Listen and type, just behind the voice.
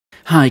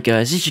Hi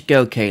guys, it's your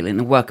girl Caitlin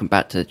and welcome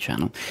back to the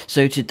channel.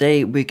 So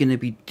today we're going to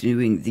be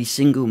doing the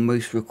single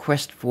most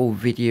requested for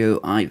video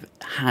I've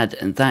had,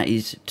 and that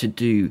is to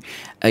do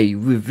a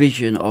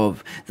revision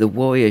of the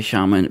Warrior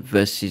Shaman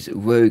versus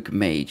Rogue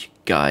Mage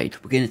guide.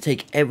 We're going to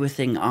take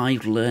everything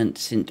I've learned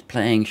since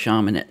playing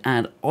Shaman and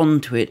add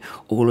onto it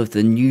all of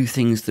the new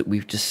things that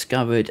we've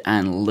discovered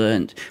and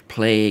learnt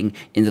playing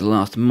in the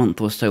last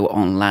month or so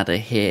on ladder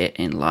here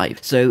in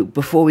live. So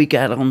before we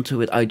get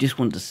onto it, I just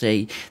want to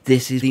say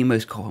this is the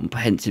most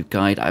comprehensive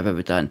guide I've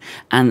ever done,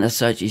 and as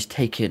such it's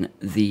taken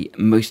the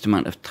most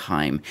amount of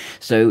time.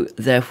 So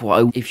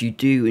therefore, if you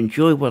do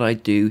enjoy what I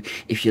do,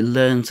 if you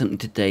learn something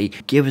today,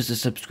 give us a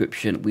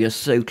subscription. We are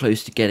so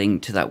close to getting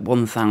to that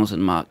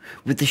 1,000 mark.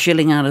 With the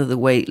shilling out of the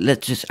way,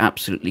 let's just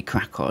absolutely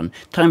crack on.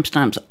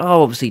 Timestamps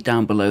are obviously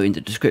down below in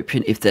the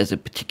description if there's a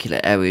particular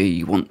area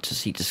you want to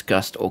see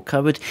discussed or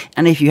covered,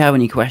 and if you have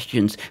any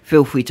questions,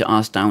 feel free to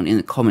ask down in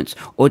the comments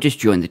or just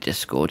join the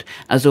Discord.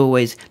 As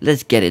always,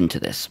 let's get into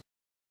this.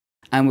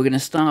 And we're going to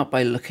start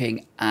by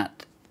looking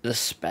at the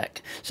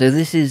spec. So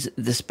this is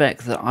the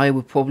spec that I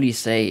would probably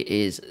say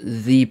is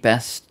the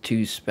best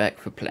 2 spec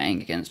for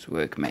playing against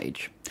Rogue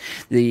Mage.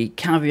 The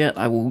caveat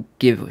I will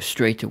give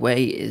straight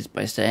away is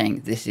by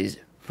saying this is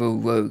for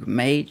Rogue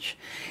Mage.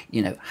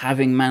 You know,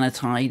 having Mana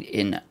Tide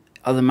in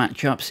other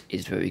matchups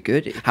is very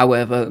good.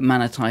 However,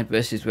 Mana Tide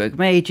versus Rogue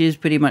Mage is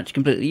pretty much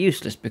completely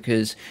useless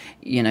because,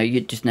 you know,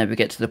 you just never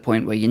get to the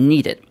point where you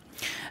need it.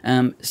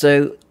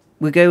 So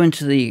we go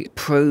into the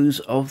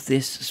pros of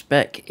this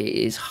spec. It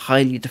is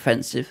highly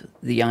defensive.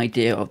 The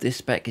idea of this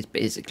spec is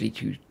basically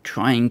to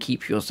try and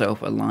keep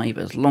yourself alive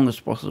as long as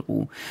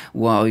possible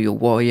while your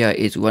warrior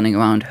is running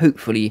around,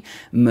 hopefully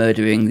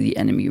murdering the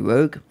enemy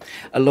rogue.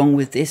 Along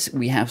with this,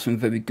 we have some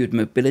very good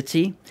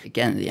mobility.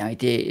 Again, the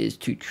idea is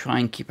to try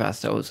and keep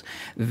ourselves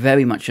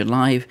very much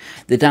alive.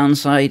 The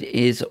downside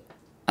is,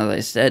 as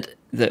I said,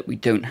 that we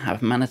don't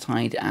have Mana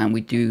Tide, and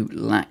we do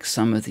lack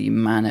some of the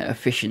mana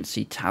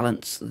efficiency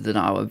talents that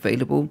are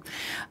available.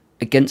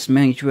 Against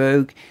Mage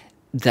Rogue,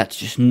 that's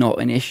just not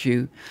an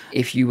issue.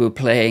 If you were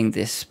playing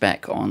this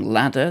spec on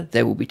ladder,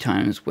 there will be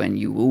times when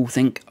you will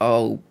think,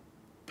 oh,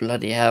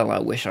 bloody hell, I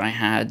wish I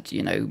had,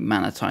 you know,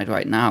 Mana Tide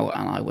right now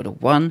and I would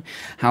have won.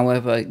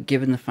 However,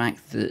 given the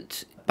fact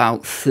that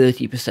about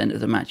 30% of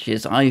the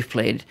matches I've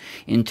played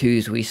in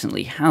 2s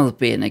recently have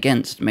been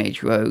against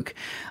Mage Rogue,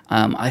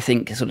 I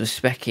think sort of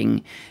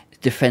speccing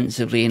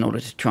defensively in order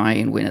to try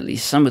and win at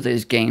least some of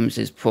those games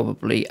is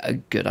probably a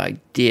good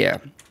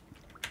idea.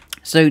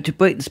 So to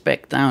break the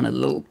spec down a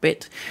little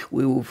bit,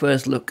 we will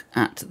first look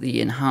at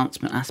the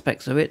enhancement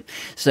aspects of it.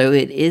 So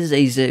it is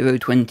a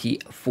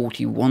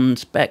 0-20-41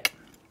 spec.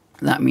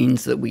 That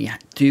means that we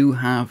do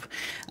have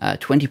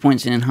 20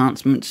 points in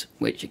enhancements,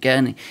 which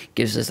again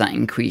gives us that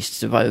increased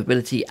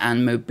survivability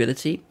and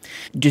mobility.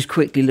 Just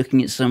quickly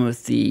looking at some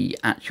of the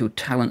actual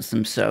talents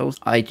themselves,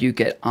 I do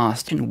get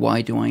asked,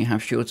 why do I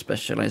have shield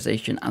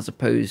specialization as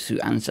opposed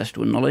to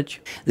ancestral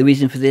knowledge? The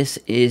reason for this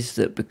is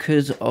that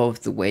because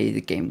of the way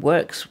the game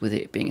works, with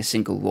it being a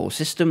single raw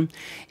system,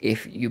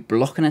 if you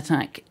block an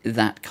attack,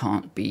 that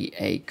can't be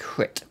a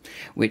crit,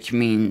 which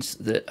means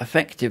that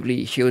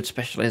effectively shield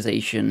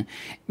specialization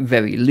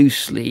very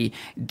loosely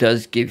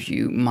does give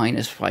you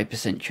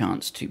 -5%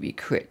 chance to be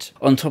crit.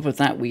 On top of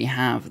that, we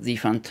have the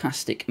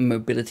fantastic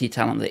mobility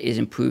talent that is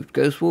improved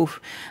Ghost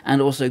Wolf,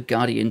 and also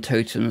Guardian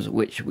Totems,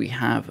 which we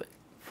have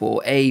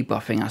for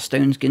buffing our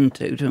Stone Skin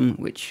Totem,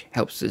 which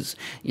helps us,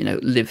 you know,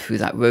 live through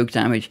that rogue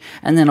damage,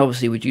 and then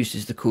obviously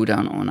reduces the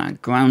cooldown on our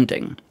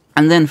grounding.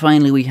 And then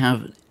finally we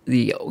have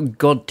the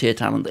god tier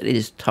talent that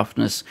is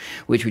Toughness,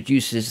 which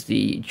reduces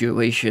the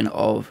duration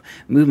of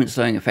movement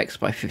slowing effects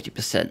by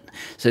 50%.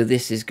 So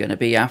this is going to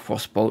be our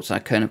Frostbolts, our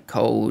Cone of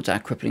Cold, our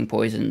Crippling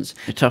Poisons.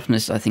 The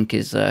Toughness, I think,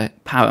 is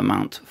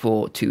paramount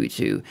for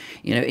 2v2,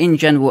 you know, in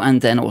general, and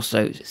then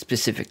also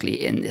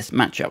specifically in this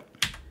matchup.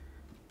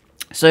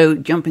 So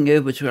jumping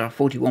over to our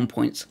 41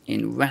 points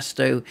in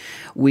Resto,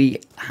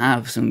 we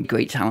have some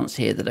great talents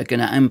here that are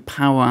going to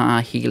empower our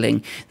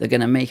healing. They're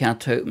going to make our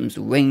totems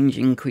range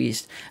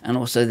increased, and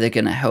also they're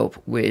going to help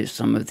with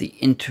some of the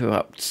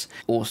interrupts,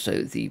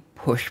 also the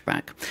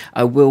pushback.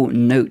 I will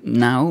note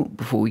now,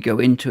 before we go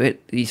into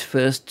it, these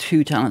first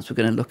 2 talents we're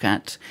going to look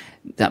at,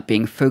 that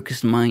being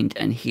Focused Mind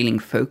and Healing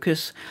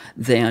Focus,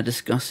 they are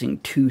discussing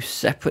 2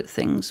 separate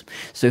things.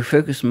 So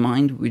Focused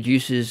Mind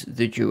reduces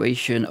the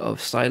duration of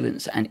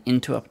silence and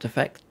interrupt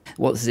effect.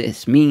 What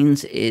this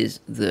means is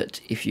that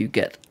if you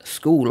get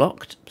school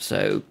locked,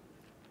 so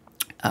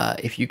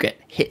if you get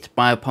hit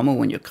by a pummel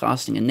when you're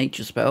casting a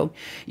nature spell,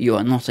 you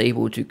are not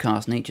able to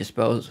cast nature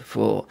spells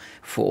for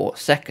 4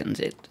 seconds.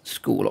 It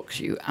school locks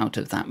you out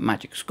of that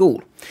magic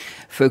school.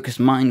 Focused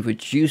Mind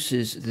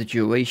reduces the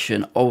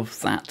duration of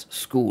that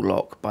school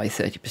lock by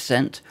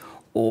 30%,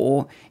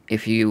 or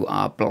if you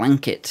are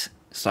blanket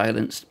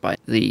silenced by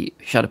the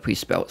Shadow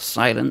Priest spell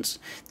Silence,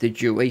 the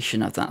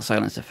duration of that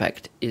silence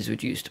effect is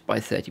reduced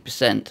by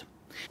 30%.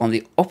 On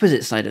the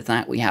opposite side of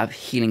that, we have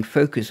Healing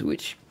Focus,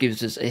 which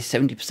gives us a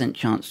 70%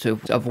 chance to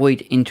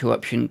avoid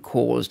interruption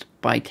caused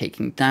by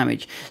taking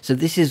damage. So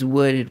this is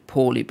worded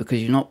poorly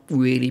because you're not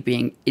really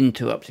being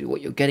interrupted.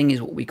 What you're getting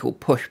is what we call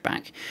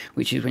pushback,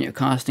 which is when you're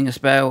casting a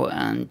spell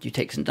and you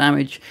take some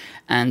damage,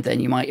 and then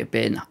you might have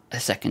been a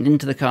second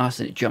into the cast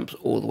and it jumps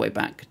all the way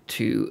back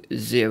to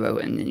 0,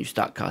 and then you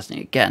start casting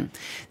again.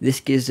 This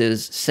gives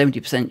us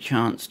 70%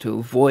 chance to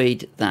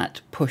avoid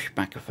that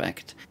pushback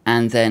effect,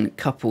 and then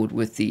coupled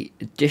with the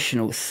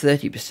additional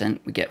 30%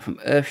 we get from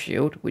Earth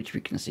Shield, which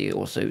we can see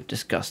also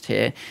discussed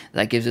here,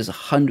 that gives us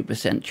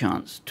 100%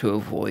 chance to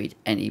avoid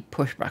any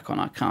pushback on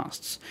our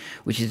casts,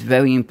 which is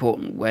very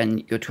important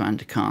when you're trying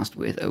to cast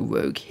with a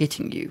rogue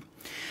hitting you.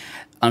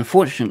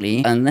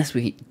 Unfortunately, unless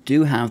we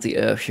do have the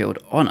Earth Shield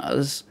on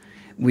us,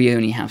 we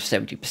only have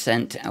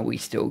 70% and we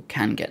still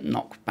can get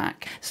knocked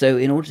back. So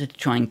in order to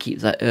try and keep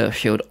that Earth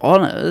Shield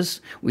on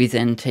us, we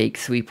then take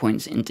 3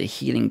 points into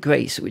Healing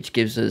Grace, which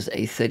gives us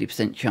a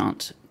 30%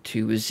 chance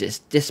to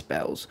resist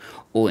dispels,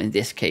 or in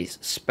this case,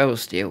 spell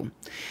steal.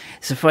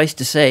 Suffice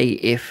to say,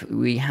 if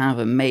we have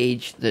a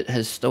mage that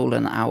has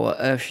stolen our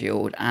Earth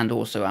Shield and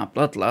also our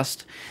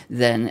Bloodlust,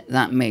 then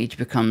that mage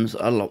becomes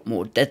a lot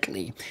more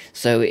deadly.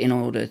 So in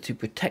order to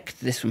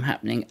protect this from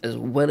happening, as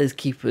well as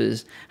keep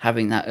us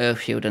having that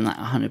Earth Shield and that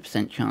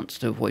 100% chance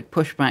to avoid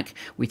pushback,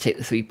 we take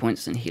the 3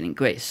 points in Healing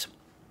Grace.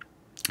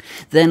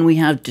 Then we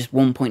have just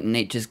 1 point in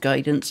Nature's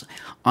Guidance.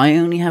 I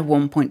only have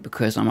 1 point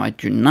because I'm a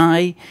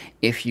Draenei.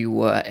 If you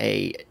were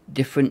a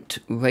different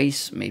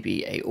race,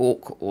 maybe a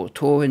Orc or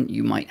Tauren,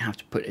 you might have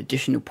to put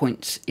additional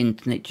points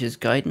into Nature's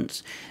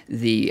Guidance.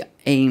 The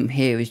aim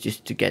here is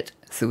just to get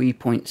 3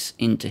 points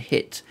into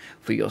hit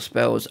for your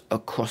spells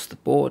across the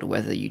board,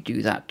 whether you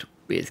do that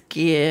with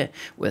gear,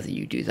 whether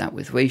you do that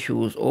with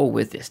racials or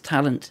with this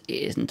talent, it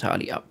is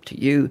entirely up to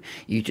you.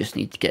 You just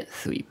need to get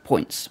 3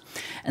 points.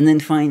 And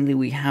then finally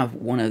we have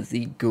one of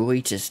the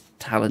greatest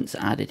talents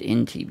added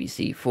in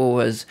TBC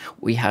for us.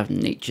 We have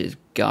Nature's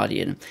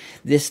Guardian.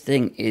 This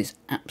thing is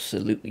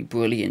absolutely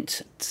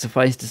brilliant.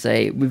 Suffice to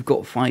say, we've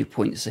got 5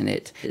 points in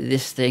it.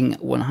 This thing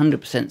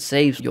 100%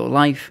 saves your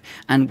life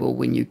and will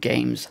win you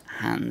games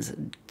hands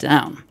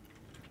down.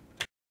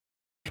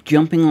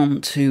 Jumping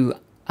on to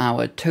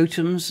our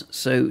totems.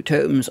 So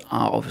totems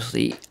are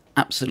obviously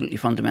absolutely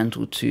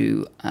fundamental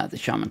to the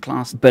Shaman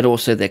class, but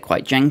also they're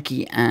quite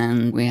janky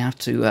and we have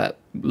to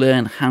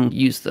learn how to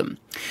use them.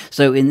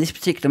 So in this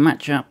particular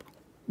matchup,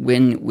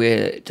 when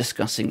we're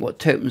discussing what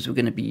totems we're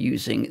going to be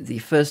using, the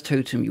first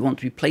totem you want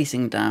to be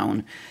placing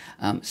down,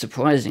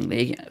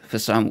 surprisingly for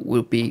some,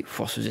 will be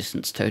Frost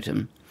Resistance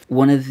Totem.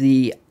 One of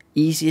the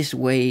easiest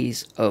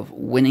ways of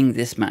winning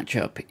this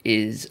matchup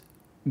is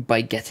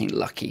by getting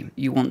lucky.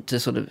 You want to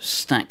sort of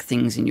stack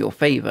things in your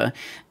favor,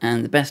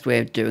 and the best way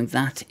of doing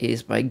that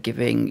is by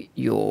giving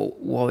your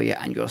warrior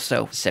and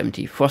yourself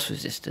 70 frost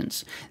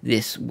resistance.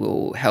 This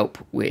will help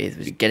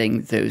with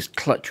getting those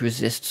clutch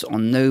resists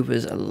on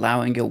novas,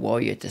 allowing your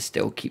warrior to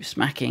still keep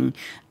smacking,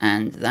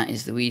 and that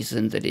is the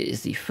reason that it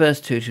is the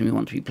first totem you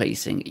want to be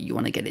placing. You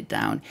want to get it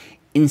down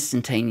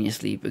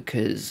instantaneously,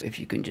 because if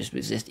you can just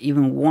resist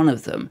even one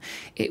of them,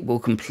 it will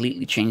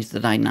completely change the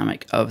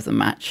dynamic of the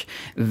match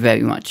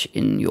very much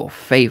in your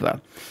favor.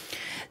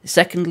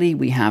 Secondly,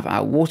 we have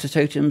our water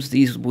totems.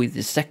 These will be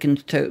the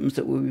second totems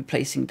that we'll be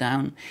placing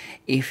down.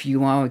 If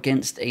you are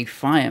against a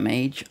fire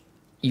mage,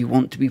 you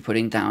want to be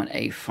putting down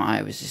a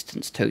fire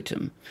resistance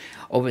totem.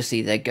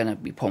 Obviously, they're going to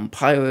be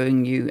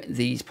Pompiroing you.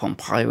 These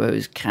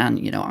Pompiros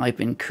can, I've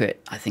been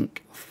crit, I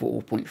think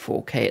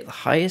 4.4k at the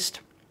highest.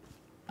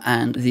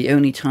 And the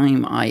only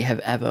time I have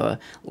ever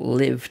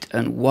lived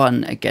and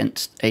won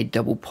against a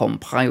double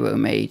Pompiro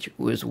mage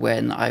was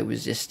when I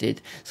resisted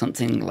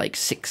something like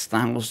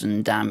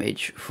 6,000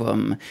 damage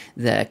from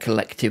their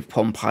collective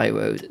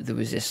Pompiros, the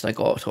resist I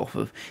got off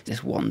of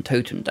this one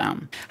totem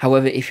down.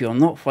 However, if you're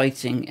not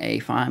fighting a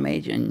fire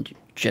mage, and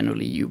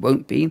generally you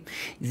won't be,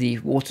 the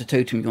water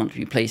totem you want to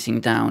be placing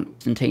down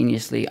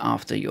instantaneously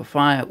after your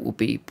fire will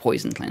be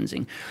poison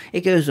cleansing.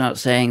 It goes without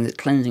saying that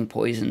cleansing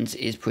poisons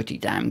is pretty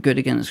damn good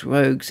against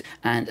rogues,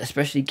 and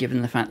especially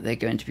given the fact they're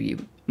going to be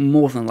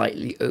more than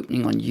likely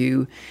opening on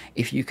you,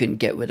 if you can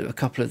get rid of a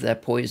couple of their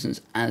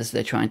poisons as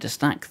they're trying to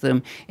stack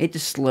them, it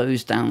just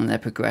slows down their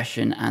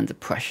progression and the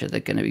pressure they're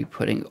going to be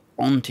putting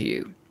onto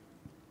you.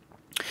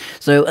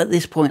 So at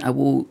this point I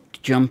will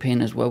jump in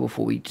as well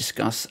before we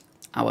discuss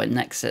our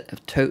next set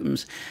of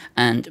totems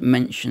and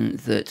mention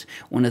that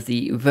one of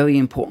the very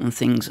important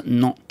things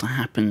not to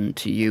happen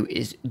to you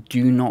is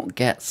do not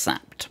get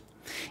sapped.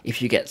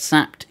 If you get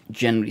sapped,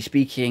 generally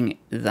speaking,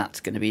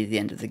 that's going to be the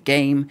end of the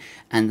game,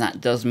 and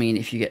that does mean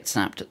if you get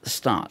sapped at the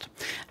start.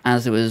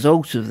 As a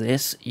result of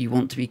this, you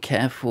want to be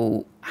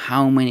careful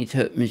how many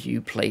totems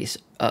you place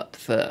up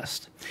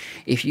first.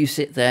 If you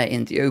sit there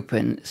in the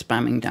open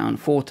spamming down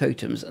 4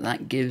 totems,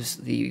 that gives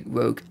the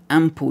rogue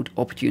ample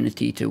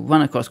opportunity to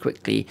run across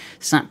quickly,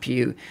 sap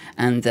you,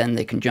 and then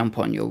they can jump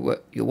on your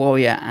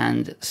warrior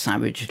and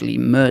savagely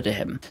murder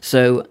him.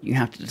 So you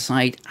have to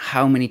decide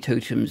how many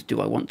totems do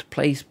I want to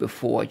place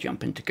before I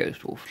jump into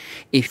Ghost Wolf.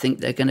 If you think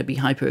they're going to be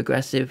hyper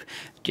aggressive,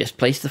 just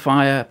place the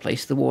fire,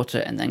 place the water,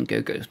 and then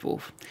go Ghost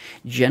Wolf.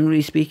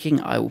 Generally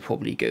speaking, I will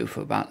probably go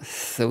for about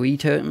 3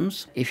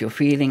 totems. If you're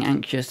feeling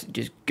anxious,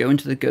 just go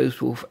into the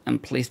Ghost Wolf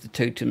and place the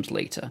totems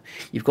later.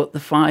 You've got the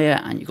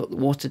fire and you've got the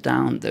water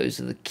down. Those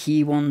are the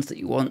key ones that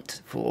you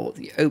want for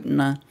the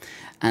opener,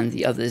 and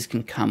the others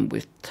can come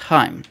with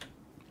time.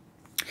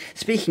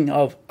 Speaking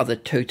of other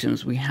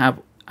totems, we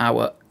have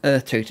our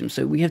earth totem.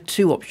 So we have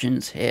 2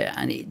 options here,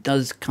 and it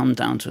does come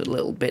down to a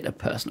little bit of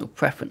personal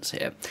preference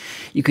here.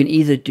 You can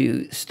either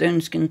do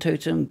stone skin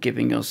totem,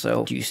 giving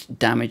yourself reduced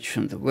damage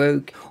from the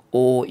rogue,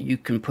 or you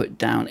can put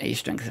down a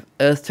strength of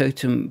earth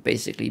totem,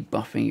 basically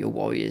buffing your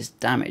warrior's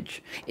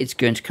damage. It's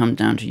going to come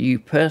down to you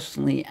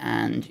personally,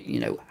 and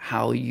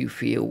how you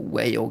feel,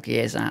 where your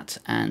gear's at,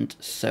 and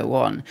so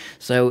on.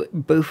 So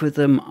both of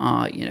them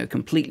are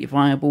completely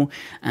viable,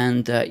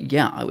 and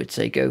yeah, I would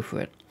say go for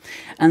it.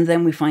 And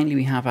then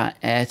we have our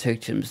air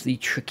totems, the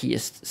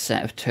trickiest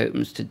set of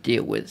totems to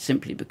deal with,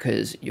 simply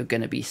because you're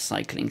going to be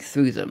cycling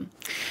through them.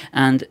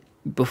 And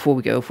before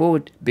we go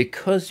forward,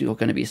 because you're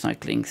going to be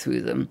cycling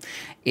through them,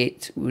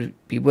 it would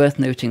be worth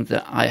noting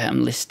that I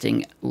am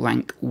listing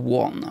rank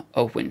 1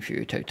 of Wind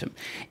Fury totem.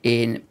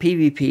 In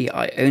PvP,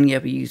 I only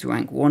ever use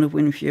rank 1 of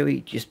Wind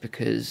Fury just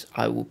because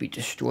I will be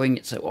destroying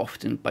it so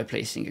often by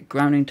placing a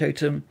grounding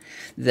totem.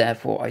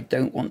 Therefore, I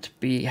don't want to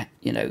be,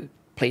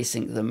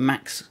 placing the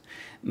max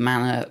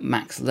mana,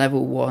 max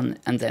level one,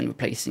 and then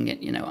replacing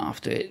it,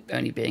 after it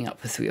only being up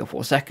for 3 or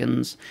 4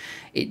 seconds.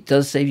 It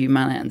does save you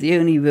mana, and the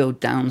only real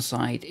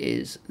downside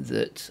is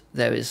that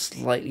there is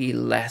slightly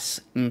less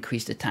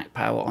increased attack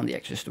power on the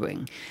extra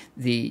string.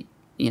 They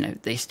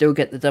still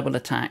get the double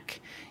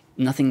attack.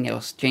 Nothing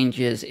else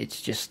changes,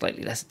 it's just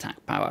slightly less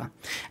attack power.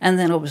 And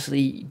then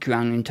obviously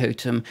grounding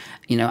totem,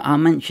 I'll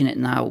mention it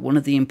now. One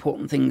of the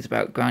important things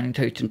about grounding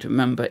totem to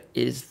remember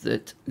is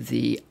that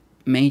the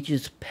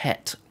Mage's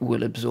pet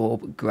will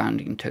absorb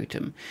grounding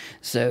totem,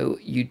 so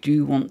you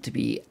do want to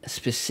be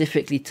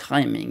specifically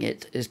timing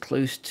it as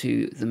close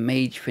to the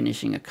mage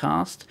finishing a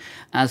cast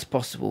as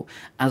possible,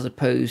 as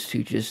opposed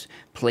to just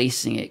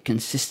placing it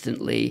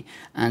consistently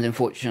and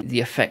unfortunately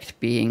the effect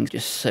being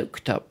just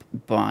soaked up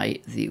by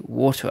the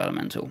water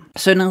elemental.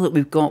 So now that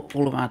we've got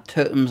all of our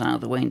totems out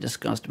of the way and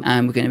discussed,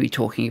 and we're going to be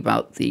talking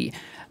about the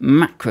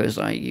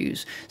macros I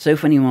use. So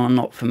for anyone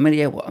not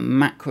familiar, what a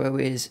macro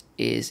is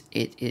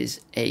it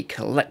is a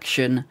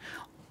collection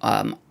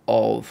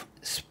of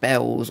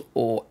spells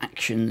or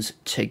actions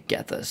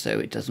together. So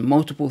it does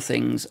multiple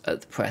things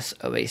at the press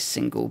of a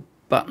single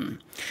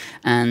button.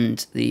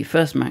 And the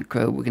first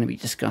macro we're going to be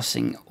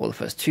discussing, or the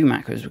first 2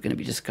 macros we're going to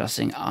be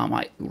discussing, are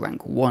my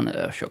rank 1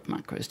 Earthshock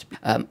macros.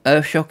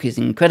 Earthshock is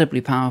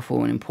incredibly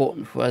powerful and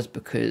important for us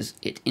because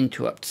it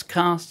interrupts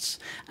casts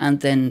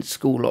and then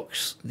school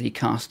locks the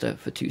caster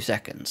for 2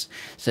 seconds.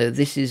 So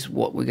this is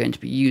what we're going to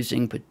be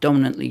using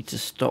predominantly to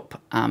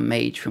stop our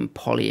mage from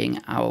polying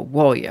our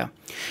warrior.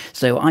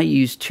 So I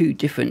use 2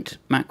 different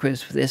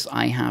macros for this.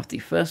 I have the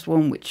first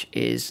one, which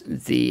is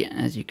the,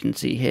 as you can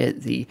see here,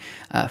 the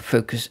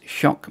focus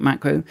shock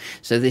macro.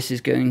 So this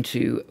is going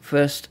to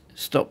first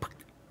stop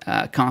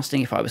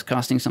casting. If I was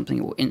casting something,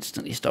 it will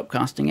instantly stop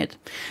casting it,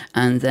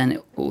 and then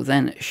it will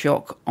then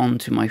shock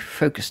onto my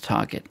focus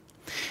target.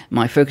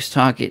 My focus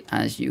target,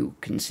 as you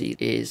can see,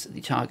 is the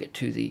target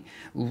to the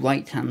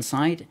right hand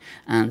side,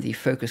 and the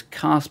focus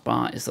cast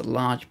bar is the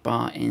large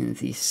bar in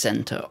the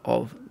center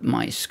of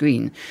my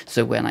screen.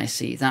 So when I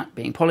see that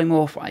being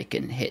polymorph, I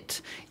can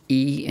hit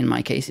E. In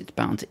my case, it's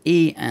bound to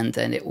E, and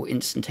then it will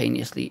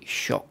instantaneously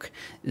shock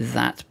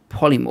that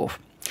polymorph.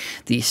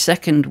 The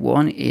second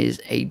one is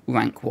a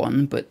rank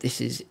 1, but this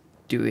is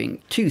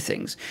doing 2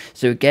 things.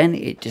 So again,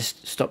 it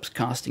just stops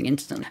casting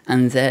instantly,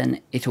 and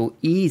then it'll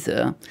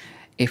either,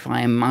 if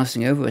I am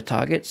mousing over a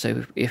target,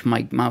 so if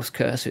my mouse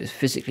cursor is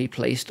physically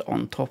placed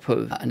on top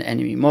of an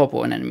enemy mob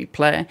or an enemy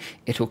player,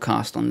 it will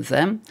cast on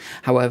them.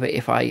 However,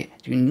 if I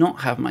do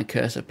not have my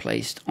cursor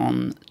placed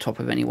on top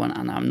of anyone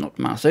and I'm not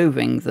mouse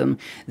overing them,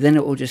 then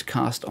it will just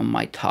cast on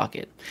my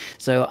target.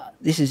 So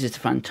this is just a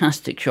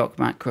fantastic shock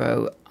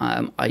macro.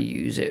 I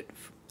use it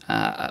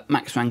at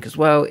max rank as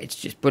well. It's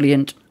just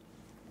brilliant.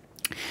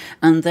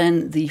 And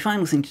then the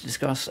final thing to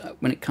discuss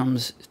when it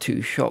comes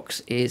to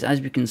shocks is,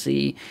 as we can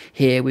see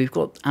here, we've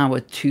got our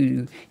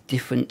 2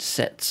 different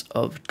sets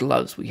of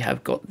gloves. We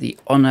have got the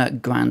Honor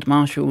Grand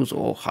Marshals,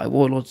 or High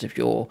Warlords if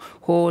you're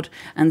Horde,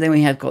 and then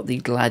we have got the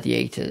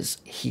Gladiators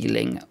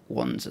healing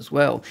ones as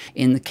well.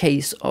 In the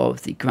case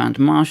of the Grand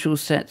Marshal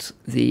set,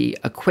 the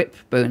equip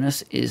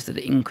bonus is that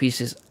it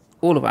increases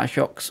all of our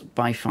shocks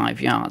by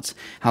 5 yards.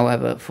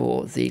 However,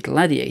 for the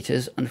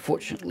Gladiators,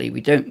 unfortunately,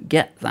 we don't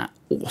get that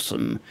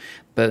awesome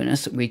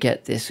bonus. We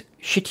get this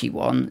shitty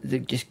one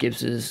that just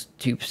gives us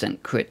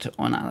 2% crit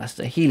on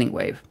Alistair Healing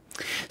Wave.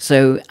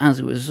 So as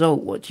a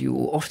result, what you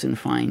will often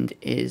find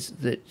is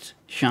that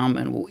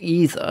Shaman will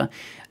either,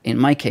 in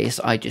my case,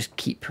 I just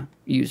keep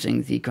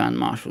using the Grand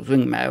Marshal's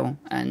ringmail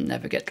and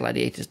never get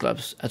Gladiator's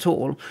gloves at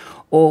all,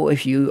 or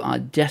if you are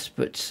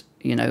desperate,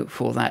 you know,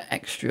 for that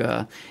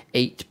extra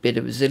 8 bit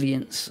of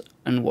resilience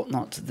and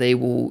whatnot, they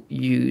will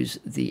use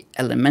the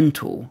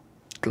elemental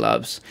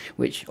gloves,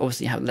 which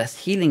obviously have less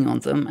healing on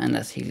them and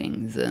less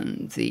healing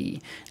than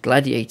the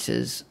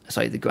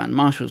the Grand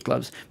Marshal's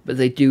gloves, but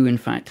they do in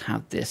fact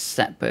have this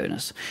set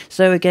bonus.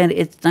 So again,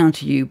 it's down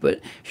to you, but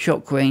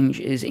shock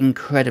range is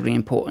incredibly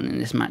important in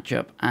this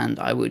matchup, and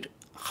I would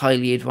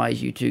highly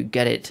advise you to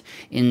get it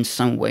in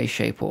some way,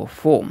 shape or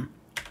form.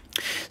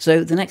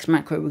 So the next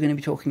macro we're going to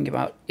be talking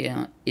about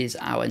is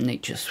our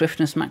nature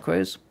swiftness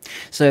macros.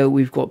 So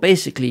we've got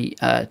basically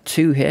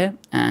 2 here,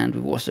 and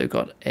we've also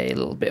got a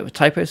little bit of a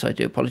typo, so I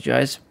do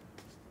apologize.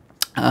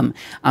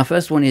 Our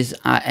first one is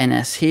our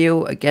NS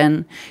heal.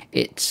 Again,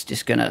 it's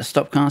just going to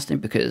stop casting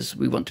because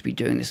we want to be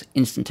doing this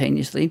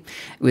instantaneously.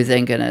 We're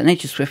then going to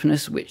nature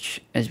swiftness,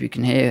 which, as we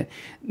can hear,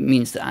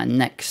 means that our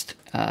next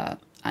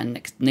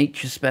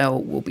nature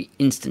spell will be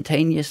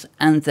instantaneous,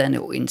 and then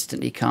it will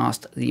instantly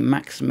cast the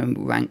maximum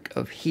rank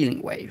of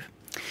healing wave.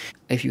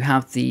 If you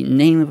have the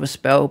name of a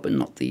spell but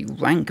not the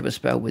rank of a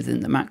spell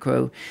within the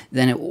macro,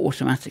 then it will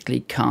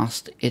automatically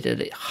cast it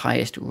at its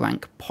highest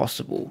rank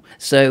possible.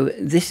 So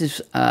this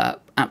is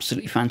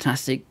absolutely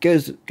fantastic.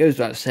 Goes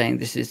without saying,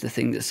 this is the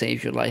thing that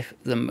saves your life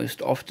the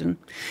most often.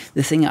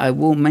 The thing I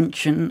will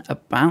mention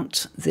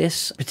about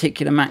this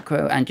particular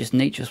macro, and just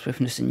nature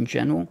swiftness in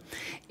general,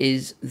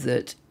 is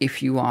that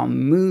if you are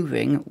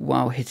moving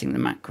while hitting the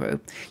macro,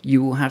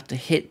 you will have to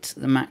hit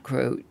the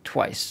macro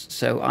twice.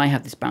 So I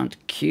have this bound to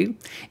Q.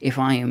 If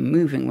I am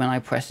moving when I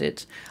press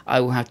it, I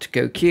will have to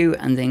go Q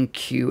and then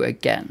Q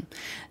again.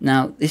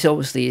 Now, this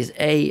obviously is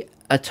a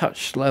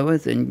touch slower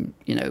than,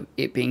 you know,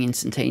 it being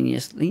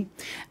instantaneously,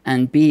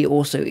 and B,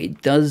 also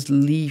it does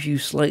leave you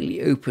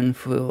slightly open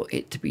for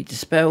it to be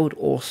dispelled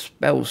or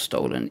spell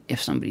stolen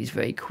if somebody's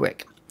very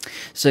quick.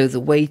 So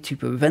the way to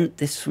prevent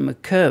this from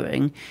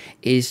occurring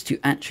is to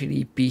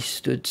actually be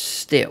stood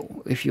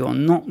still. If you are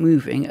not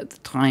moving at the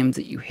time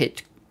that you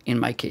hit, in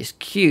my case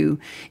Q,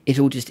 it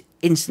will just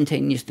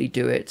instantaneously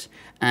do it,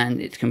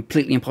 and it's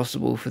completely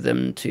impossible for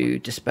them to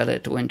dispel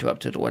it or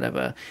interrupt it or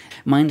whatever.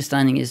 My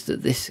understanding is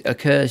that this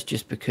occurs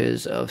just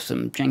because of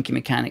some janky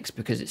mechanics,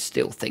 because it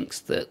still thinks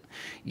that,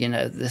 you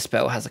know, the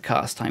spell has a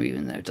cast time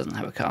even though it doesn't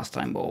have a cast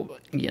time, or,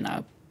 you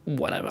know,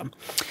 whatever.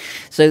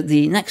 So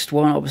the next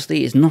one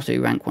obviously is not a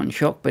rank 1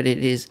 shock, but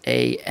it is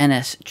a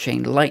NS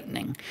Chain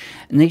Lightning.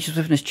 Nature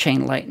Swiftness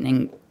Chain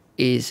Lightning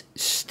is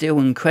still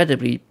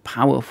incredibly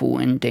powerful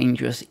and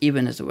dangerous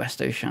even as a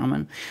Resto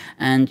Shaman,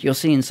 and you'll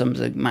see in some of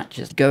the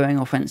matches going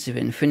offensive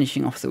and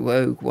finishing off the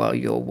rogue while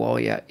your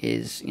warrior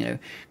is, you know,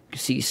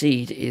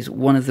 CC'd is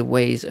one of the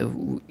ways of,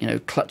 you know,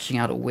 clutching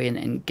out a win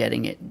and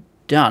getting it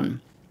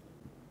done.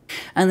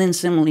 And then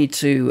similarly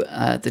to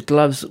the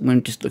gloves,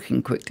 when just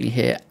looking quickly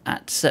here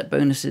at set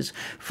bonuses,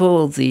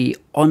 for the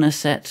honor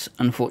set,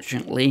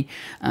 unfortunately,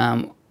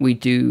 we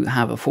do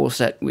have a 4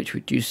 set which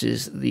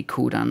reduces the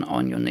cooldown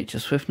on your nature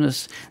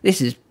swiftness.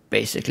 This is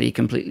basically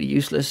completely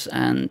useless,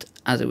 and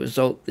as a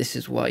result, this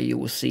is why you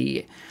will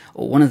see,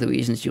 or one of the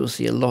reasons you'll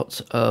see a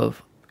lot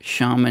of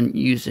Shaman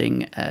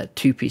using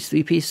 2-piece,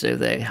 3-piece, so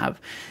they have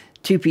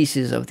 2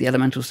 pieces of the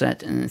elemental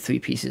set and then 3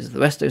 pieces of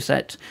the Resto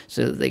set,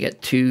 so that they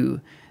get 2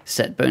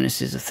 set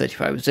bonuses of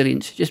 35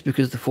 resilience, just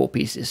because the 4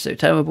 piece is so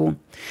terrible.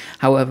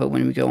 However,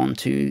 when we go on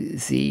to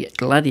the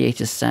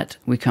Gladiator set,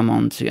 we come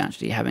on to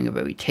actually having a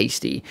very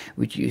tasty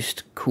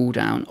reduced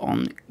cooldown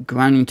on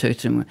Grounding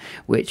Totem,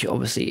 which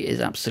obviously is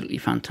absolutely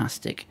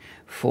fantastic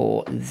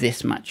for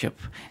this matchup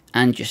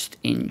and just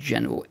in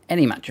general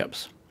any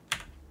matchups.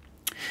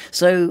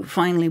 So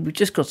finally, we've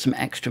just got some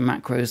extra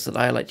macros that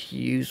I like to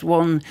use.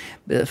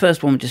 The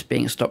first one just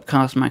being a stop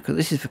cast macro.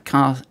 This is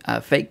for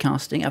fake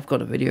casting. I've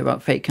got a video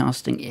about fake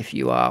casting. If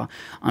you are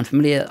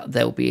unfamiliar,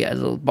 there'll be a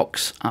little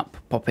box up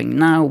popping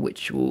now,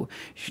 which will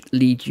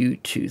lead you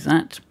to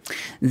that.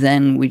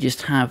 Then we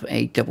just have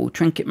a double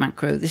trinket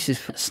macro. This is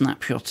for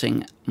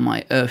snapshotting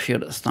my Earth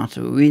Shield at the start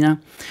of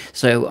Arena.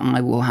 So I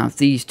will have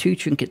these 2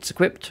 trinkets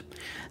equipped.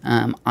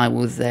 I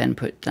will then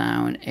put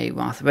down a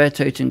Wrath of Air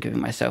totem,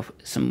 giving myself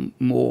some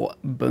more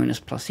bonus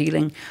plus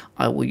healing.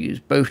 I will use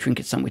both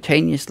trinkets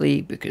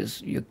simultaneously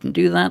because you can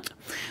do that,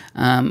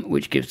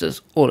 which gives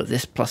us all of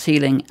this plus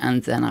healing,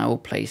 and then I will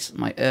place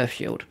my Earth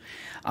Shield.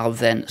 I'll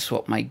then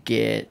swap my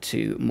gear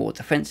to more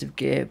defensive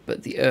gear,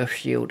 but the Earth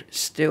Shield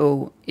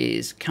still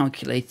is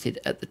calculated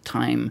at the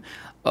time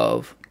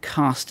of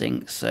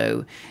casting,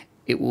 so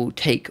it will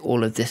take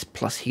all of this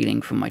plus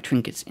healing from my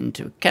trinkets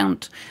into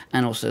account,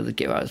 and also the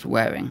gear I was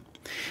wearing.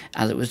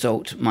 As a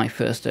result, my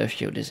first Earth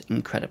Shield is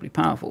incredibly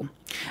powerful.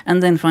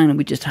 And then finally,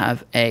 we just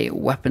have a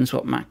weapon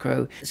swap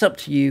macro. It's up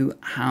to you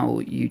how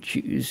you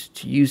choose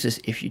to use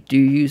this if you do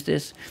use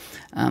this.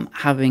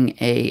 Having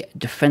a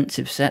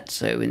defensive set,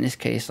 so in this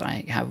case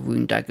I have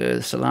Rune Dagger of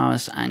the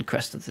Solaris and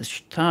Crest of the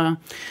Shtar.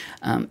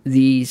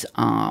 These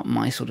are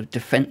my sort of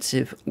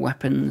defensive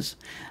weapons.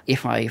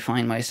 If I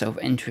find myself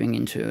entering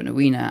into an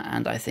arena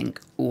and I think,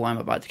 oh, I'm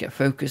about to get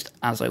focused,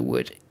 as I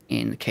would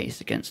in the case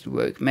against the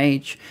Rogue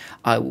Mage,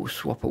 I will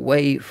swap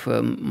away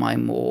from my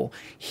more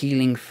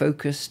healing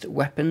focused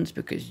weapons,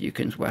 because you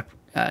can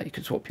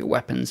swap your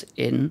weapons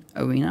in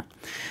arena,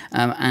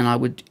 and I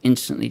would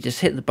instantly just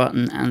hit the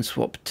button and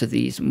swap to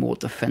these more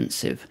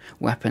defensive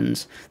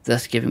weapons,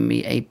 thus giving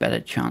me a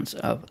better chance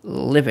of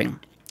living.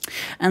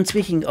 And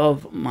speaking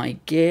of my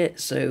gear,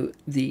 so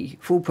the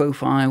full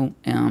profile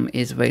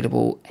is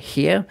available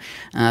here.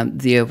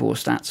 The overall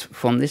stats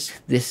from this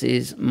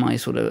is my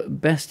sort of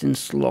best in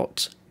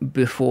slot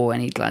before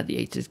any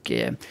Gladiator's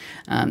gear.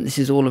 This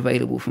is all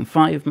available from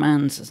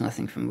 5-mans, there's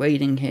nothing from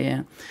raiding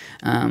here.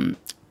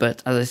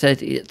 But as I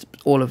said, it's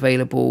all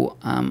available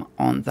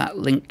on that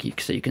link,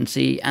 so you can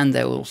see, and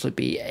there will also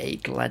be a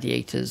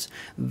Gladiator's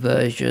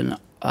version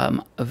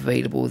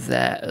available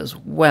there as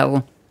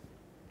well.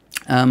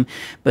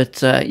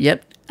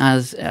 Yep,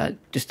 as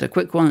just a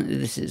quick one,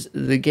 this is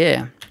the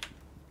gear.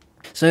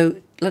 So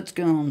let's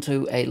go on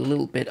to a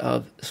little bit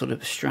of sort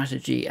of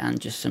strategy and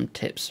just some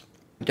tips.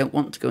 I don't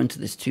want to go into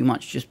this too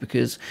much just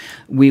because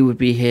we would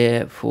be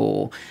here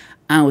for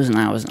hours and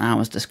hours and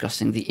hours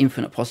discussing the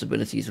infinite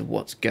possibilities of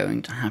what's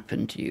going to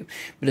happen to you.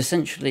 But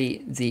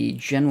essentially, the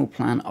general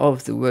plan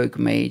of the Rogue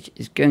Mage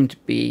is going to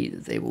be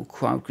that they will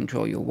crowd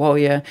control your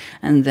warrior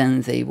and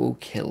then they will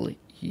kill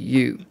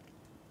you.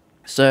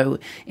 So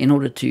in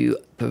order to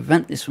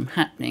prevent this from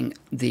happening,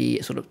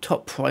 the sort of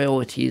top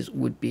priorities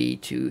would be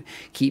to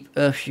keep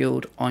Earth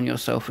Shield on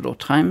yourself at all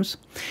times.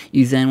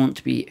 You then want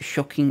to be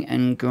shocking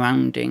and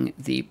grounding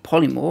the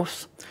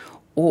polymorphs,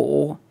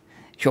 or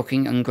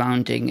shocking and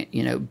grounding,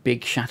 you know,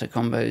 big shatter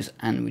combos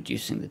and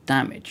reducing the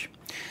damage.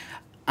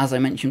 As I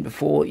mentioned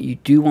before, you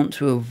do want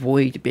to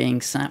avoid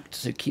being sapped,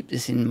 so keep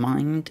this in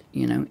mind.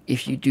 You know,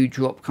 if you do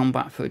drop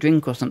combat for a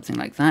drink or something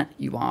like that,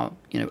 you are,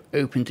 you know,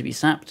 open to be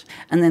sapped.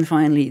 And then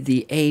finally,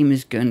 the aim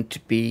is going to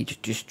be to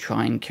just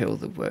try and kill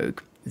the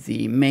rogue.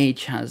 The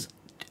mage has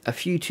a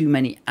few too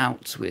many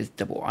outs with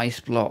double ice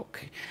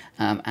block,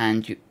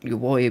 and your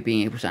warrior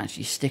being able to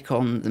actually stick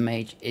on the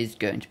mage is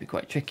going to be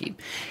quite tricky.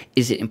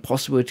 Is it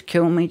impossible to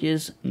kill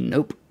mages?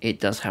 Nope,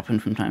 it does happen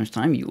from time to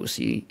time. You will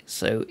see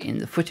so in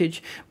the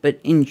footage, but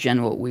in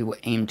general we will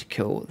aim to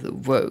kill the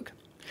rogue.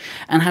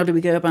 And how do we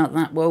go about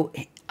that? Well,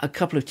 a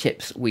couple of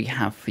tips we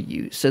have for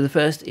you. So the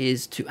first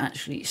is to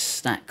actually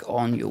stack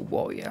on your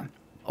warrior.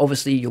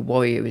 Obviously, your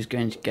warrior is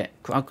going to get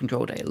crowd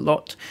controlled a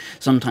lot.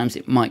 Sometimes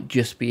it might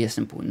just be a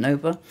simple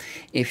Nova.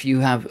 If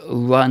you have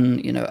run,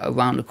 you know,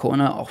 around the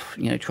corner off,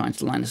 you know, trying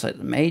to line of sight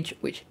the mage,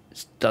 which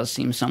does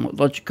seem somewhat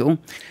logical.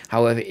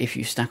 However, if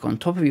you stack on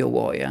top of your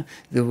warrior,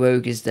 the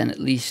rogue is then at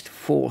least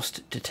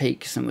forced to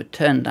take some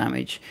return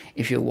damage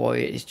if your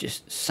warrior is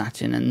just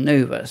sat in a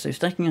Nova. So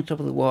stacking on top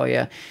of the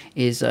warrior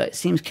is, it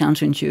seems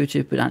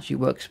counterintuitive, but actually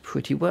works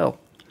pretty well.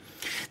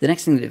 The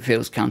next thing that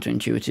feels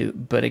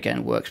counterintuitive, but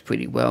again works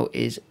pretty well,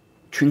 is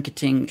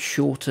trinketing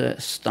shorter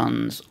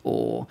stuns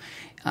or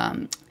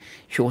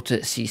shorter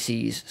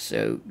CCs,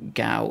 so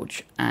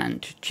gouge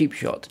and cheap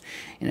shot.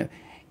 You know,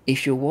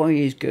 if your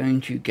warrior is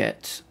going to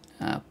get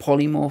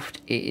polymorphed,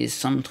 it is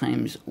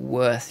sometimes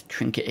worth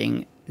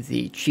trinketing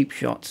the cheap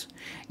shots.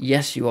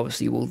 Yes, you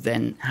obviously will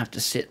then have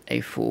to sit a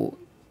full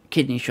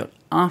kidney shot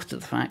after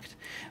the fact,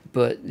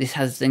 but this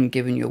has then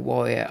given your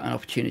warrior an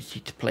opportunity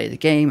to play the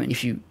game, and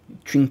if you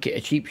trinket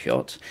a cheap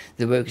shot,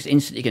 the rogue is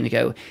instantly going to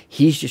go,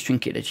 he's just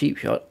trinketed a cheap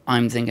shot,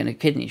 I'm then going to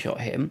kidney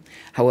shot him.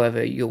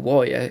 However, your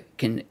warrior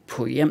can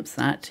preempt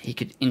that. He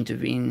could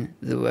intervene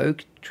the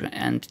rogue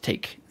and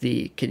take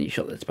the kidney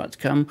shot that's about to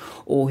come,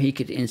 or he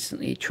could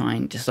instantly try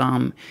and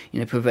disarm, you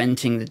know,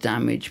 preventing the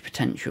damage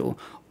potential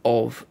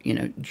of, you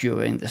know,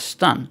 during the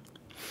stun.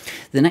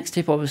 The next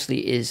tip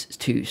obviously is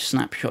to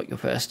snapshot your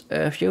first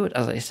Earth Shield.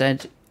 As I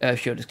said, Earth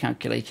Shield is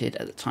calculated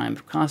at the time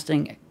of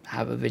casting. I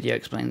have a video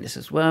explaining this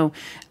as well.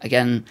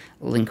 Again,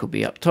 link will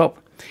be up top.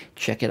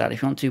 Check it out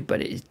if you want to,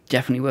 but it is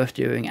definitely worth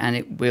doing and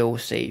it will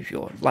save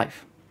your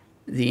life.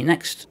 The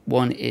next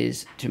one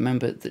is to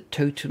remember that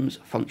totems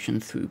function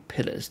through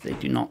pillars. They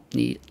do not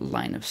need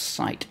line of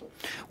sight.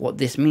 What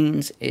this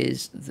means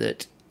is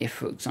that if,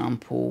 for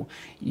example,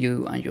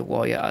 you and your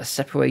warrior are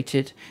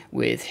separated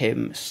with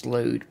him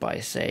slowed by,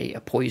 say, a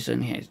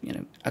poison, you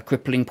know, a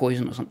crippling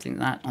poison or something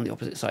like that on the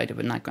opposite side of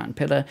a Nagran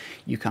pillar,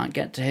 you can't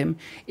get to him.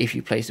 If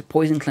you place a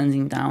poison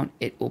cleansing down,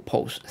 it will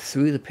pulse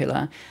through the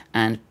pillar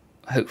and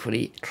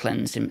hopefully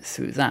cleanse him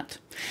through that.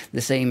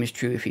 The same is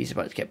true if he's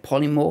about to get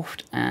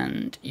polymorphed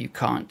and you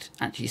can't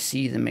actually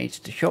see the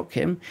mage to shock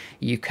him.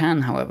 You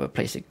can, however,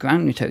 place a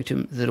grounding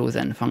totem that will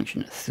then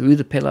function through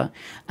the pillar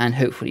and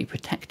hopefully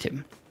protect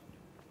him.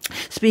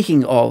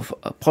 Speaking of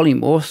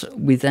polymorphs,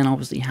 we then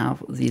obviously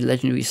have the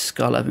legendary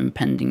Skull of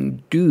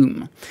Impending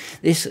Doom.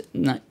 This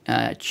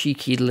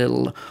cheeky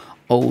little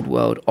old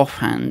world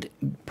offhand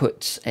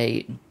puts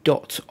a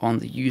dot on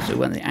the user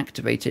when they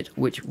activate it,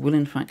 which will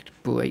in fact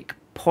break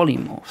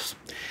polymorphs.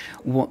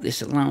 What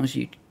this allows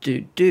you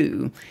to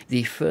do,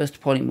 the first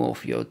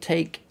polymorph you'll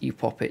take, you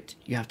pop it,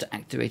 you have to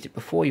activate it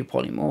before you're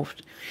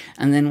polymorphed,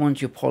 and then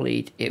once you're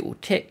polyed, it will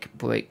tick,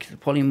 break the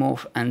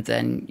polymorph, and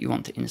then you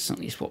want to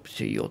instantly swap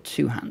to your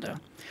two-hander.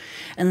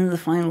 And then the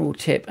final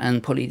tip,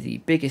 and probably the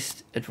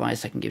biggest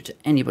advice I can give to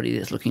anybody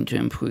that's looking to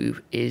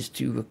improve, is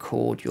to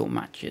record your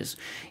matches.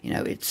 You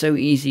know, it's so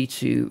easy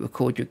to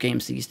record your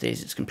games these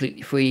days. It's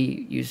completely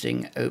free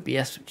using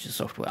OBS, which is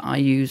software I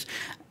use.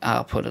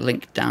 I'll put a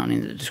link down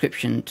in the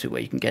description to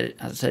where you can get it,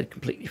 as I said,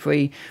 completely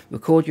free.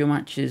 Record your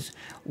matches,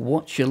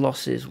 watch your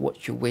losses,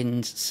 watch your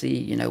wins, see,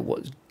 you know,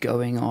 what's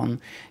going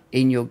on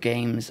in your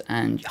games,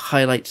 and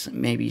highlight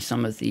maybe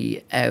some of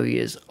the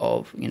areas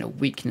of, you know,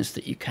 weakness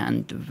that you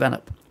can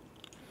develop.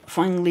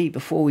 Finally,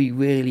 before we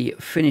really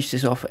finish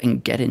this off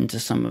and get into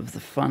some of the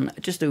fun,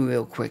 just a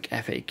real quick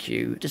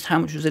FAQ. Just how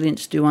much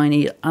resilience do I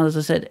need? As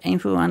I said, aim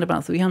for around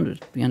about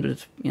 300. 300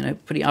 is, you know,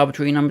 pretty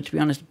arbitrary number to be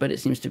honest, but it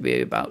seems to be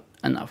about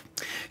enough.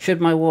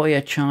 Should my warrior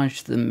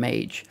charge the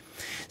mage?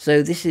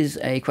 So this is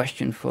a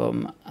question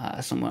from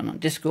someone on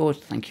Discord.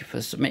 Thank you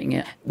for submitting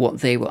it.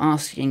 What they were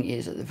asking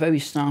is, at the very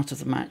start of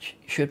the match,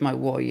 should my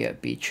warrior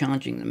be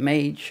charging the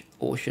mage,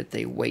 or should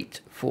they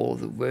wait for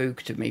the rogue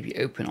to maybe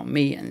open on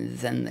me and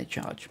then they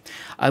charge?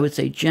 I would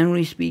say,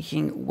 generally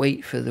speaking,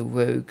 wait for the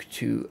rogue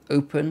to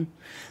open.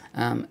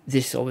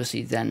 This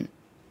obviously then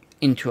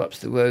interrupts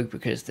the rogue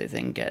because they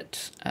then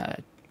get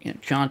you know,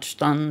 charge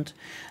stunned.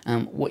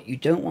 What you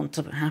don't want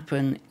to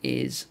happen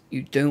is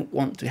you don't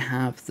want to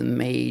have the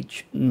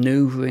mage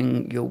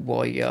novering your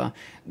warrior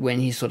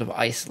when he's sort of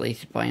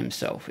isolated by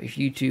himself. If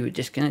you two are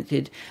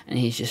disconnected and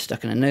he's just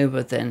stuck in a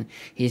nova, then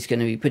he's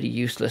going to be pretty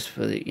useless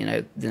for the, you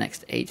know, the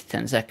next 8 to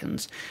 10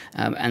 seconds,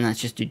 and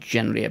that's just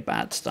generally a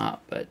bad start.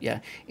 But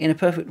yeah, in a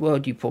perfect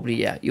world, you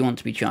probably you want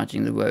to be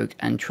charging the rogue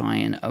and try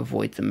and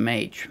avoid the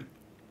mage.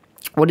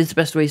 What is the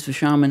best race for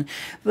Shaman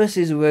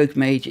versus a rogue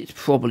mage? It's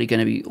probably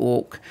going to be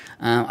Orc.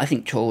 I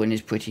think Tauren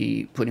is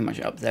pretty much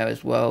up there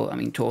as well. I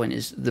mean, Tauren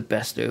is the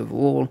best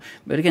overall,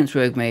 but against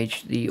rogue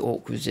mage, the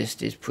Orc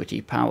resist is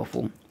pretty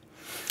powerful.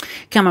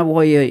 Can my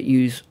warrior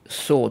use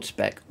sword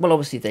spec? Well,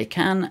 obviously they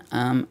can,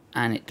 and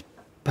it's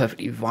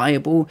perfectly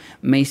viable.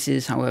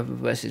 Maces, however,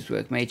 versus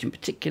rogue mage in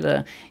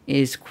particular,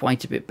 is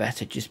quite a bit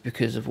better just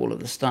because of all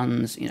of the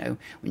stuns. You know,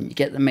 when you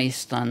get the mace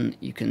stun,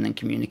 you can then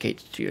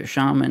communicate to your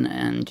shaman,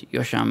 and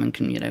your shaman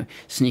can, you know,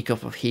 sneak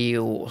off of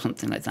heal or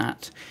something like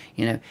that,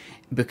 you know,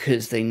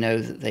 because they know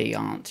that they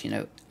aren't, you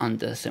know,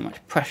 under so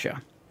much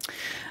pressure.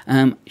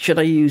 Should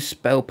I use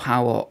spell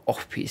power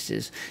off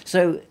pieces?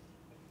 So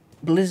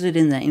Blizzard,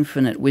 in their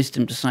infinite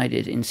wisdom,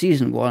 decided in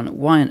Season 1,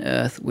 why on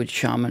earth would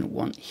Shaman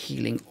want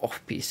healing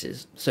off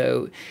pieces?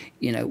 So,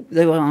 you know,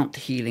 there aren't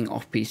healing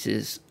off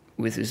pieces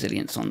with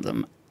resilience on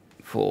them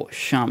for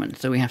Shaman.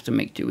 So we have to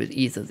make do with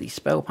either the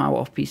spell power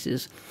off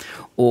pieces,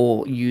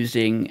 or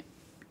using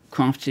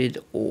crafted,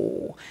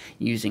 or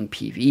using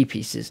PvE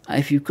pieces.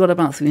 If you've got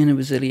about 300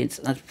 resilience,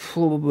 that's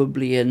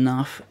probably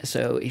enough.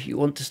 So if you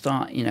want to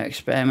start, you know,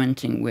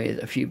 experimenting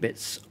with a few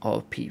bits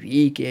of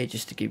PvE gear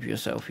just to give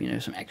yourself, you know,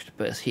 some extra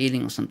burst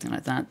healing or something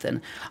like that,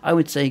 then I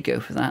would say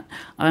go for that.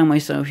 I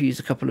myself use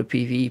a couple of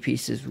PvE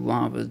pieces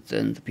rather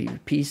than the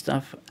PvP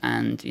stuff,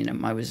 and, you know,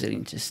 my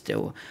resilience is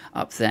still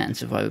up there, and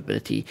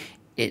survivability,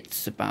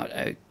 it's about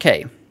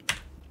okay.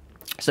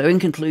 So in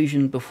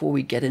conclusion, before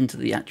we get into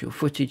the actual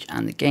footage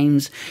and the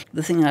games,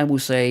 the thing I will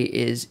say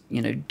is,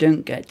 you know,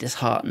 don't get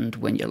disheartened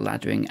when you're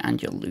laddering and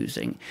you're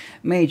losing.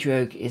 Mage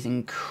Rogue is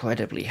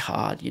incredibly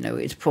hard. You know,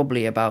 it's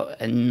probably about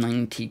a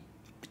 98%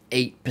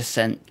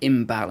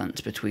 imbalance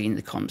between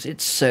the comps.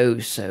 It's so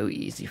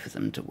easy for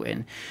them to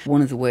win.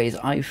 One of the ways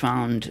I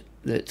found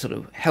that sort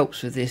of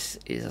helps with this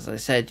is, as I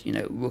said, you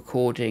know,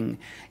 recording,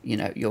 you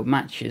know, your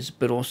matches,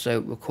 but also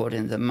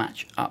recording the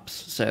match ups.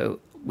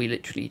 So we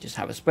literally just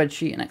have a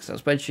spreadsheet, an Excel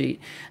spreadsheet,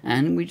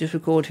 and we just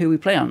record who we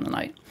play on the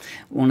night.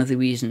 One of the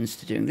reasons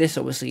to doing this,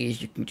 obviously,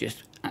 is you can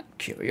just, out of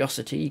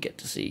curiosity, you get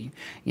to see,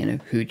 you know,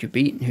 who'd you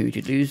beat and who'd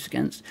you lose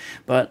against.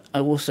 But I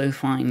also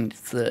find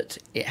that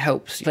it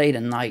helps. You played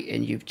a night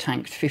and you've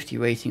tanked 50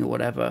 rating or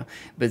whatever,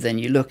 but then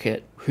you look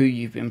at who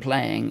you've been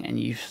playing and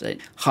you've said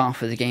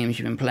half of the games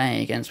you've been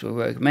playing against were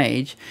rogue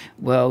mage,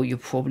 well, you're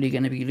probably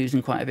going to be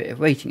losing quite a bit of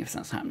rating if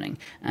that's happening,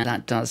 and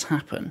that does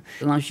happen.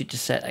 It allows you to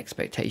set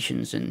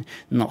expectations and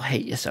not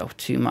hate yourself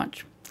too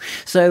much.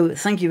 So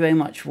thank you very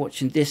much for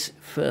watching this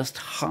first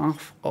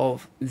half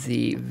of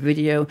the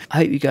video. I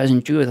hope you guys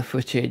enjoy the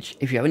footage.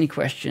 If you have any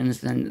questions,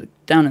 then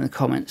down in the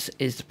comments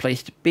is the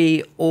place to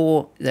be,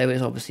 or there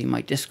is obviously my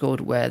Discord,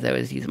 where there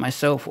is either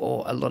myself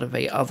or a lot of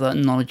other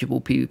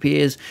knowledgeable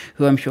PvPers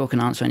who I'm sure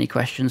can answer any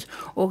questions,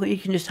 or you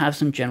can just have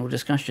some general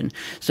discussion.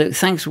 So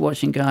thanks for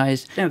watching,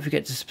 guys. Don't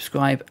forget to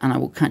subscribe, and I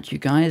will catch you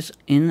guys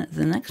in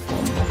the next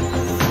one.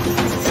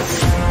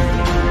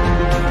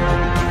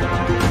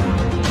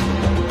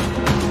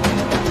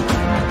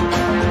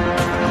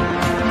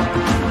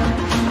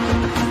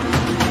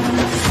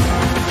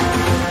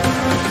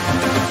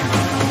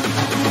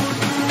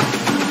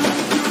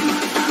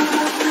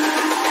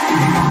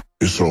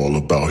 It's all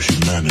about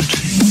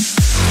humanity.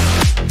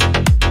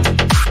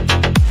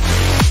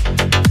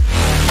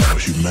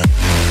 About humanity.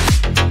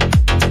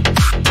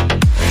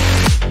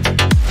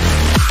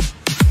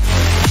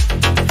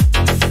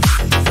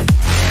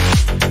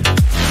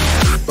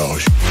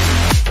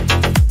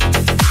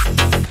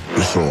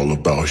 It's all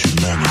about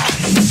humanity.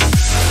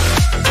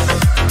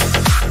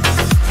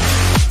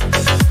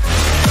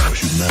 About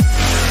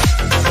humanity.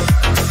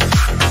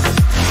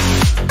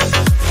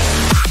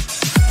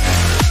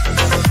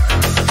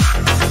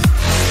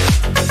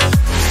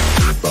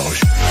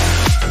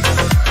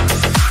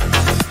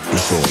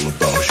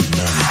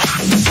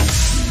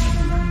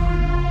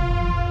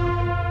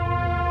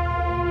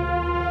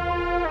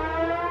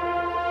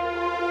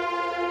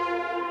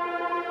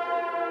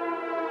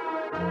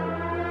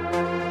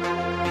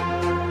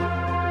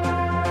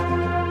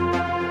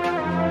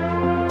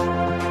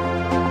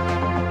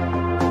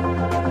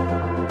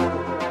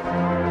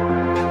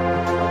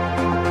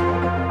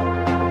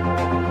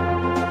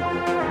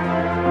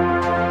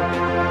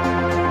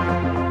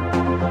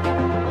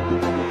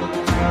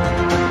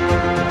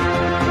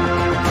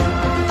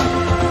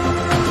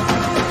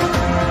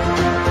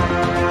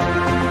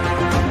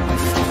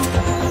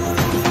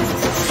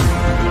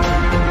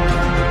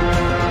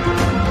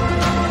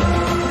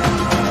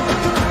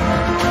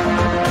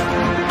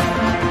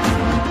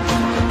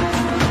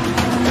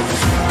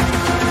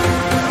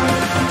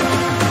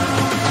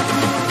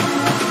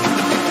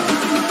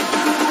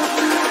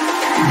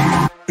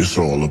 It's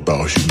all about humanity. It's all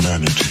about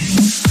humanity.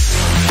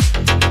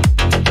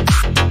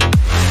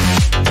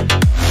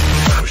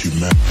 About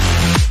humanity.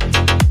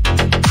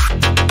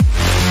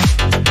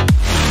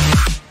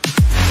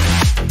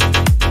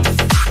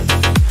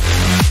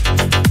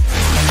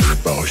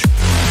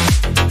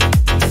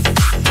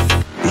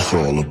 It's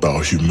all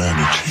about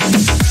humanity.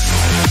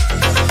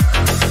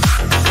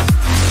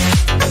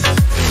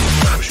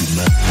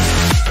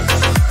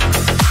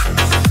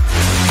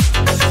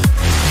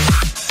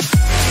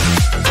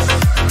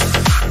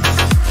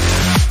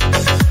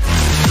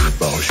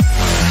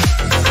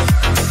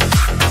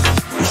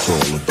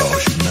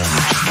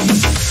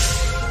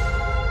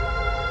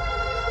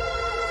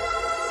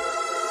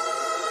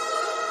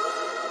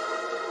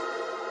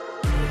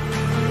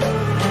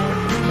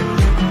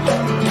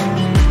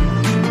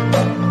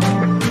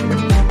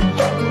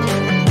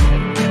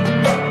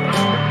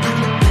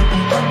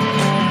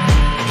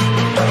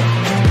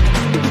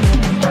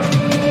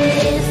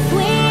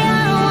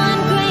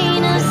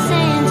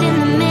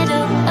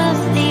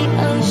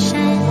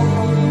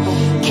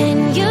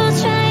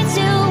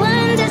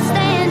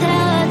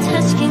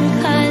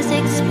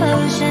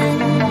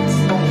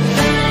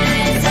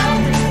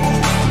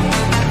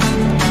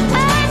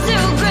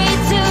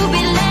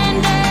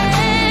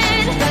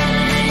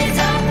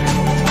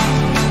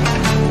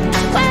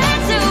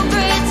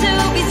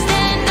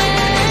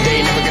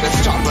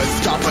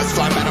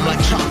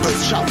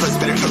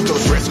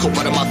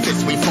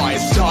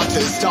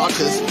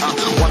 Starters,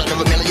 one out of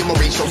a million will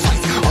reach those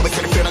heights. Always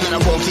had a feeling that I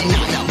won't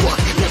deny that work.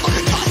 Never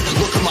could die.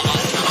 Look in my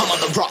eyes, I'm on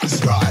the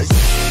rocks, rise.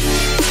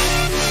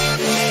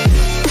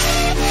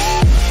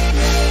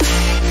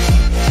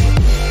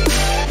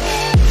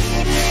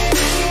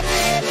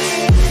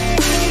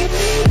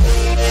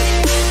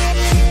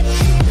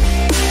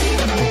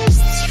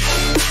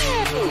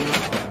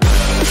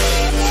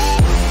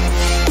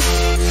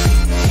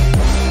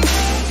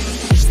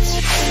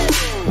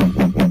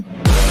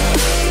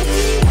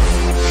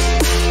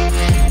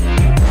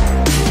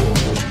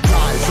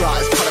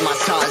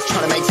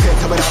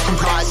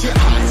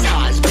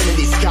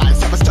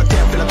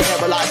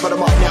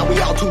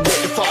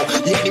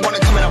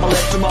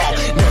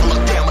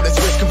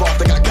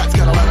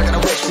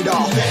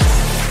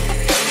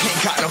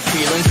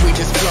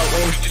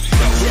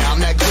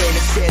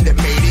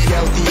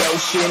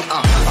 A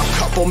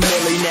couple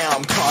milli now,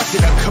 I'm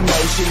causing a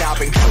commotion. I've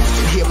been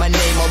coasting, hear my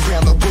name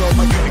around the world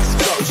like an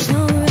explosion.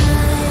 So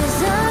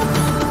rise up,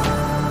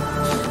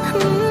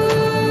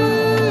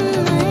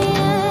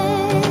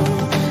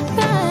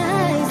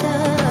 rise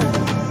up.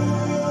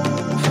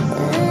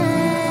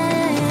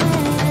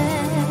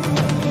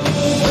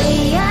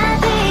 We are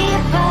the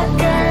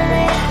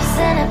apocalypse,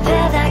 and a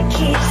pair that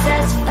keeps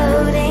us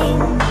floating.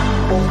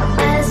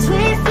 As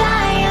we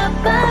fly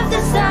above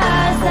the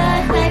stars, the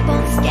night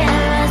won't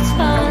scare us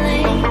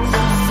falling.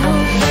 So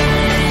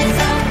rise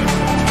up.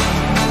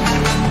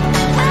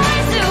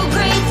 I'm too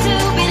great to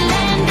be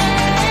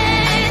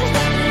landed.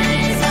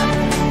 Rise up.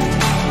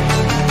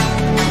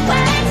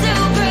 Way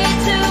too great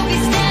to be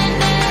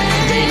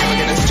standing. They never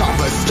gonna stop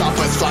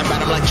us, fly by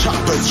them like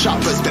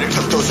choppers. Better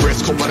took those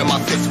risks, hold one of my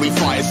fists, we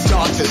fire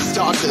starters.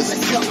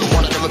 Let's go,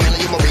 one out of a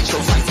million will reach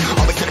those heights.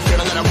 Always had a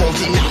feeling that I won't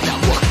deny that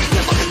work.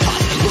 Never could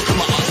die, look in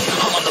my eyes,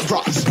 I'm on the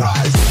rocks,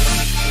 rise.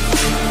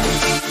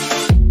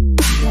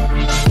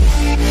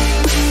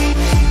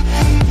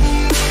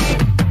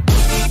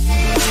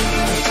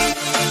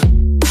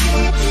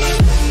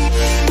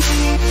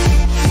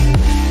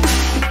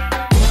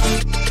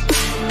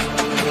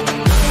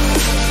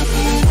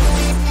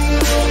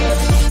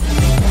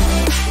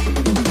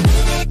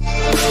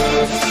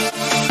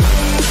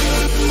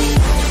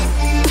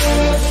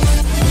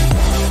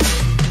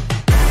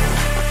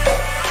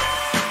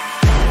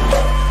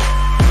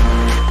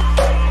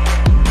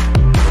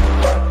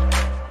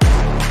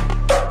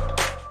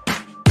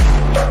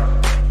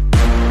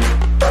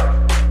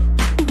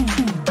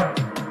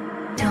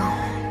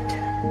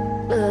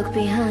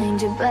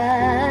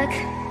 back.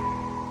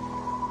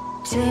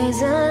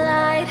 Chase a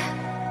light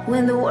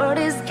when the world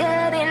is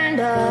getting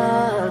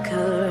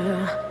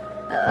darker.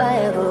 I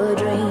have a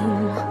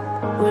dream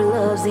where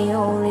love's the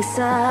only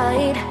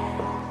side.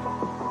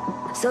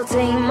 So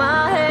take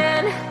my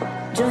hand,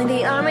 join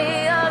the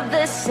army of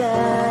the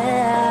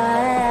shadows.